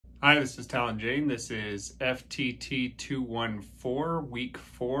Hi, this is Talon Jane. This is FTT 214, week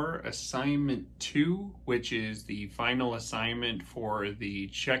 4, assignment 2, which is the final assignment for the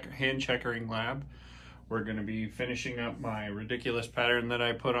hand checkering lab. We're going to be finishing up my ridiculous pattern that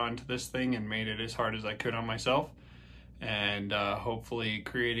I put onto this thing and made it as hard as I could on myself, and hopefully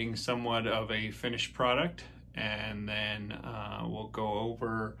creating somewhat of a finished product. And then we'll go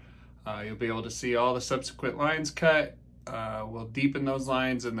over, you'll be able to see all the subsequent lines cut. We'll deepen those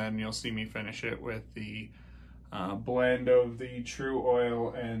lines, and then you'll see me finish it with the blend of the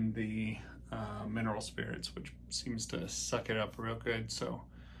Tru-Oil and the mineral spirits, which seems to suck it up real good. So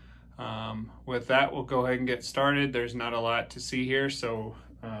with that, we'll go ahead and get started. There's not a lot to see here, so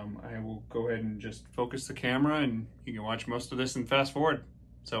I will go ahead and just focus the camera, and you can watch most of this and fast forward.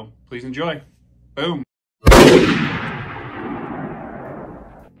 So please enjoy. Boom.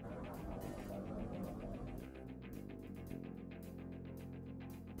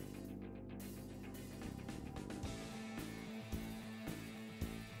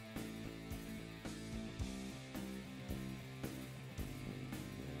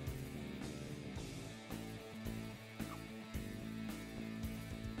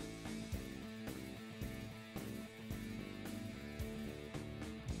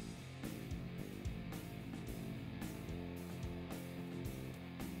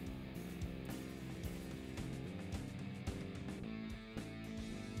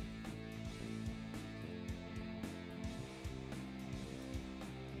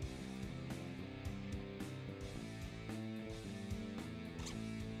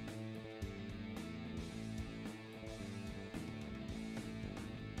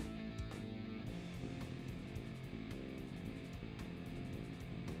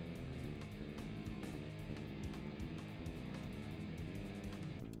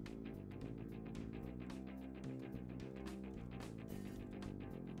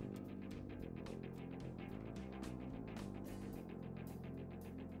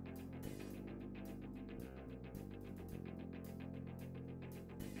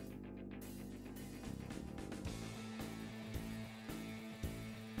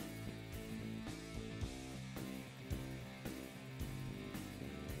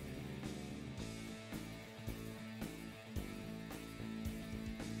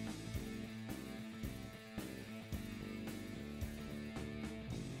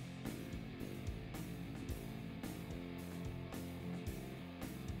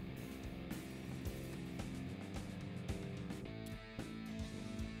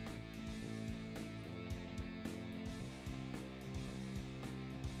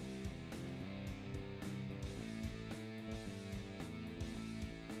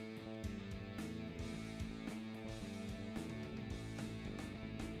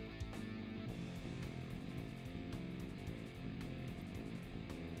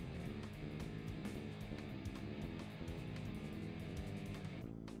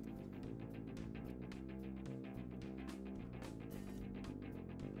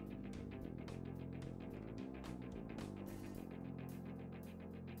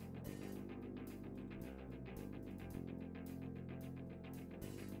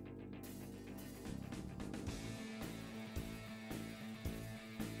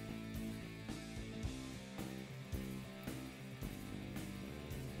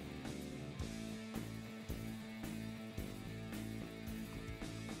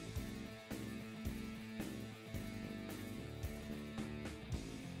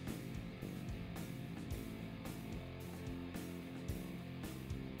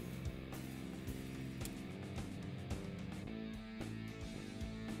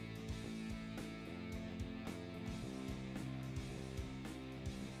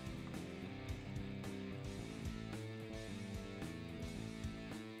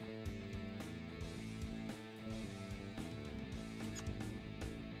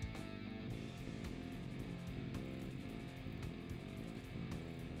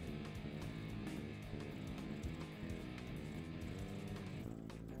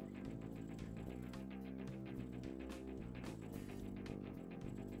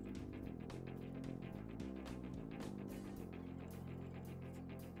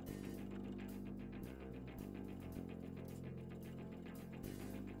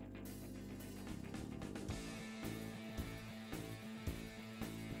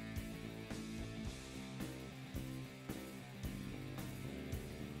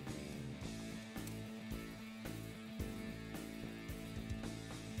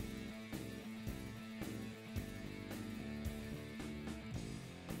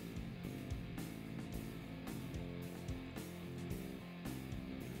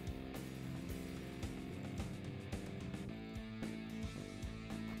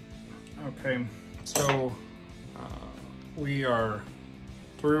 Okay, so we are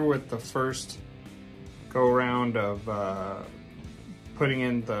through with the first go around of putting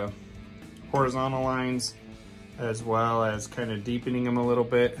in the horizontal lines, as well as kind of deepening them a little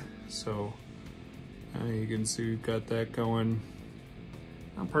bit. So you can see we've got that going.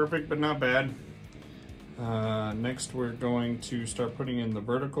 Not perfect, but not bad. Next we're going to start putting in the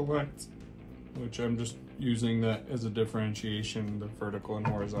vertical lines, which I'm just using that as a differentiation, the vertical and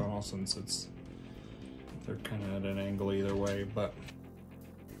horizontal, since they're kind of at an angle either way. But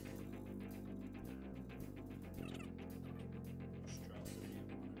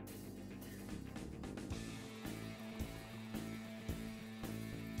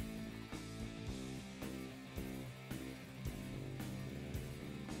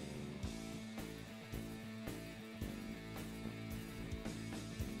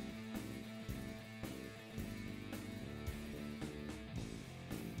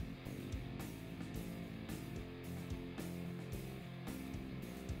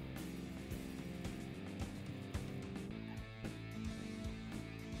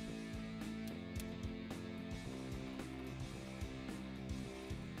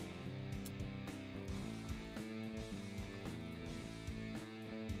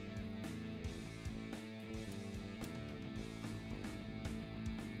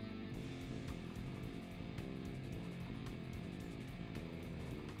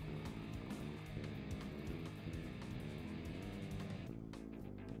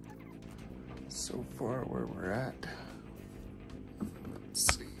so far where we're at,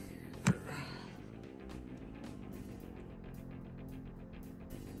 let's see.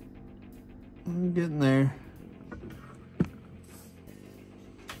 I'm getting there.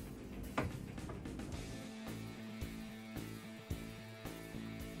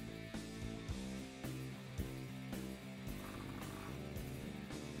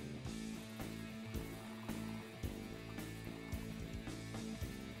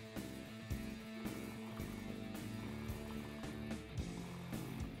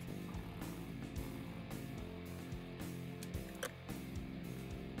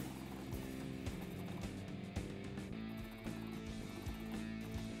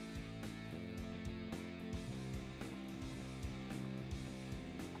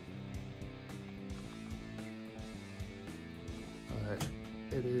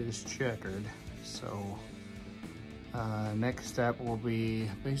 It is checkered. So next step will be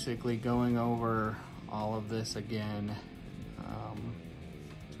basically going over all of this again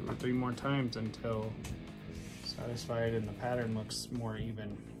 2 or 3 more times until satisfied and the pattern looks more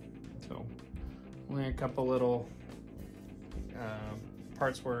even. So only a couple little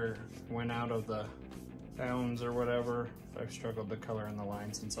parts where it went out of the bounds or whatever. I've struggled to color in the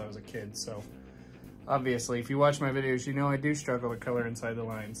line since I was a kid, so obviously, if you watch my videos, you know I do struggle to color inside the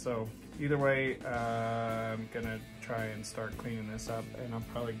line. So either way, I'm gonna try and start cleaning this up, and I'll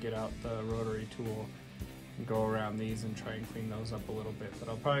probably get out the rotary tool and go around these and try and clean those up a little bit. But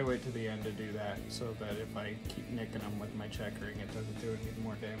I'll probably wait to the end to do that, so that if I keep nicking them with my checkering, it doesn't do any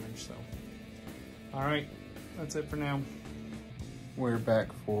more damage. So, all right, that's it for now. We're back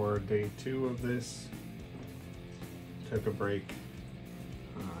for day 2 of this. Took a break.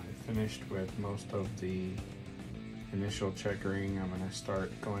 I finished with most of the initial checkering. I'm going to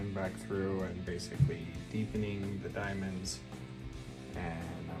start going back through and basically deepening the diamonds,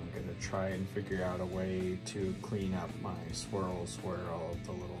 and I'm going to try and figure out a way to clean up my swirls where all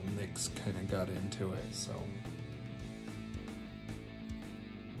the little nicks kind of got into it. So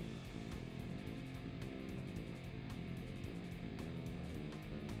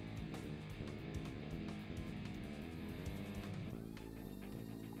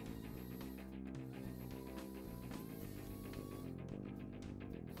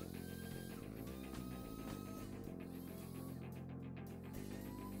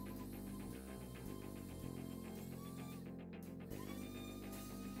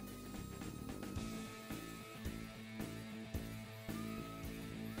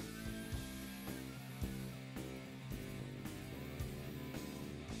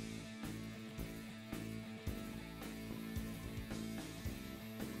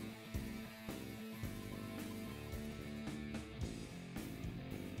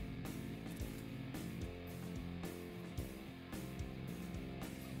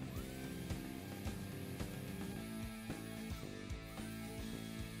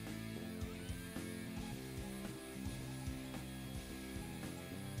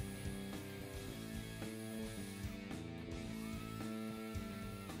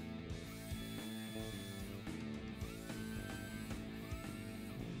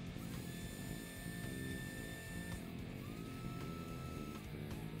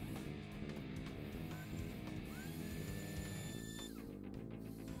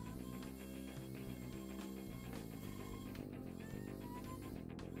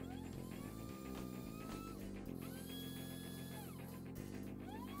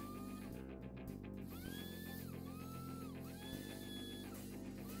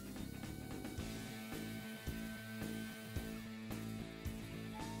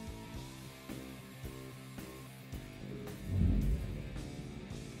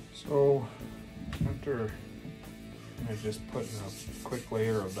So after just putting a quick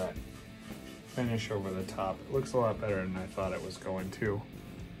layer of that finish over the top, it looks a lot better than I thought it was going to.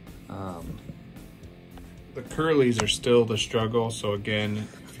 The curlies are still the struggle, so again,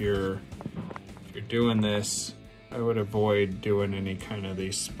 if you're doing this, I would avoid doing any kind of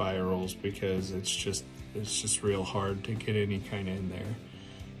these spirals because it's just real hard to get any kind of in there.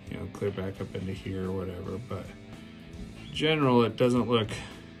 You know, clear back up into here or whatever, but in general, it doesn't look,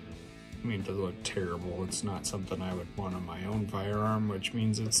 I mean, it doesn't look terrible. It's not something I would want on my own firearm, which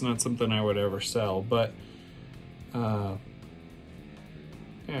means it's not something I would ever sell, but yeah,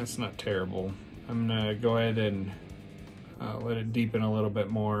 it's not terrible. I'm gonna go ahead and let it deepen a little bit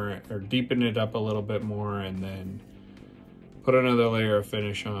more, or deepen it up a little bit more, and then put another layer of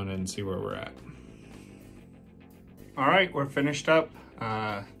finish on and see where we're at. All right, we're finished up.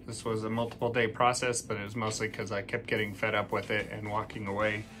 This was a multiple day process, but it was mostly because I kept getting fed up with it and walking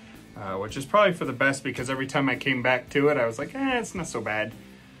away, which is probably for the best because every time I came back to it, I was like, it's not so bad.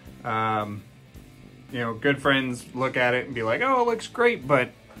 You know, good friends look at it and be like, oh, it looks great,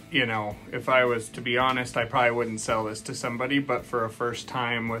 but you know, if I was to be honest, I probably wouldn't sell this to somebody, but for a first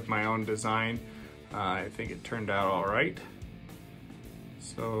time with my own design, I think it turned out all right.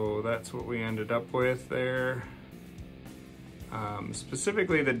 So that's what we ended up with there.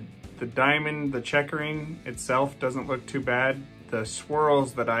 Specifically the diamond, the checkering itself doesn't look too bad. The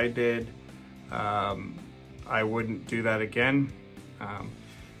swirls that I did, I wouldn't do that again.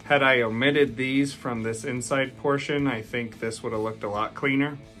 Had I omitted these from this inside portion, I think this would have looked a lot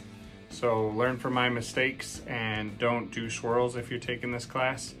cleaner. So learn from my mistakes and don't do swirls if you're taking this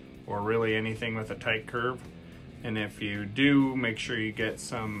class, or really anything with a tight curve. And if you do, make sure you get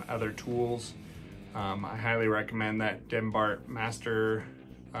some other tools. I highly recommend that Denbart Master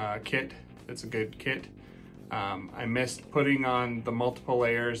kit. It's a good kit. I missed putting on the multiple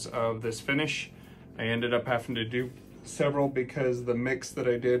layers of this finish. I ended up having to do several because the mix that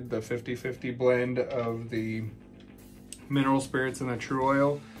I did, the 50-50 blend of the mineral spirits and the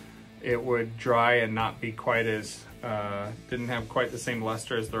Tru-Oil, it would dry and not be quite as, didn't have quite the same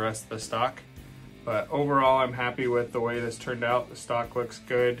luster as the rest of the stock. But overall, I'm happy with the way this turned out. The stock looks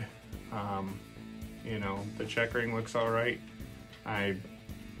good. You know, the checkering looks all right. I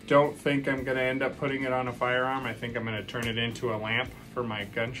don't think I'm gonna end up putting it on a firearm. I think I'm gonna turn it into a lamp for my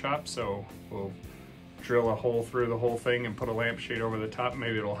gun shop. So we'll drill a hole through the whole thing and put a lampshade over the top.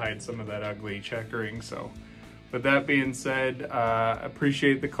 Maybe it'll hide some of that ugly checkering. So with that being said,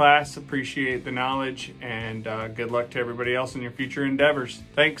 appreciate the class, appreciate the knowledge, and good luck to everybody else in your future endeavors.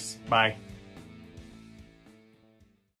 Thanks, bye.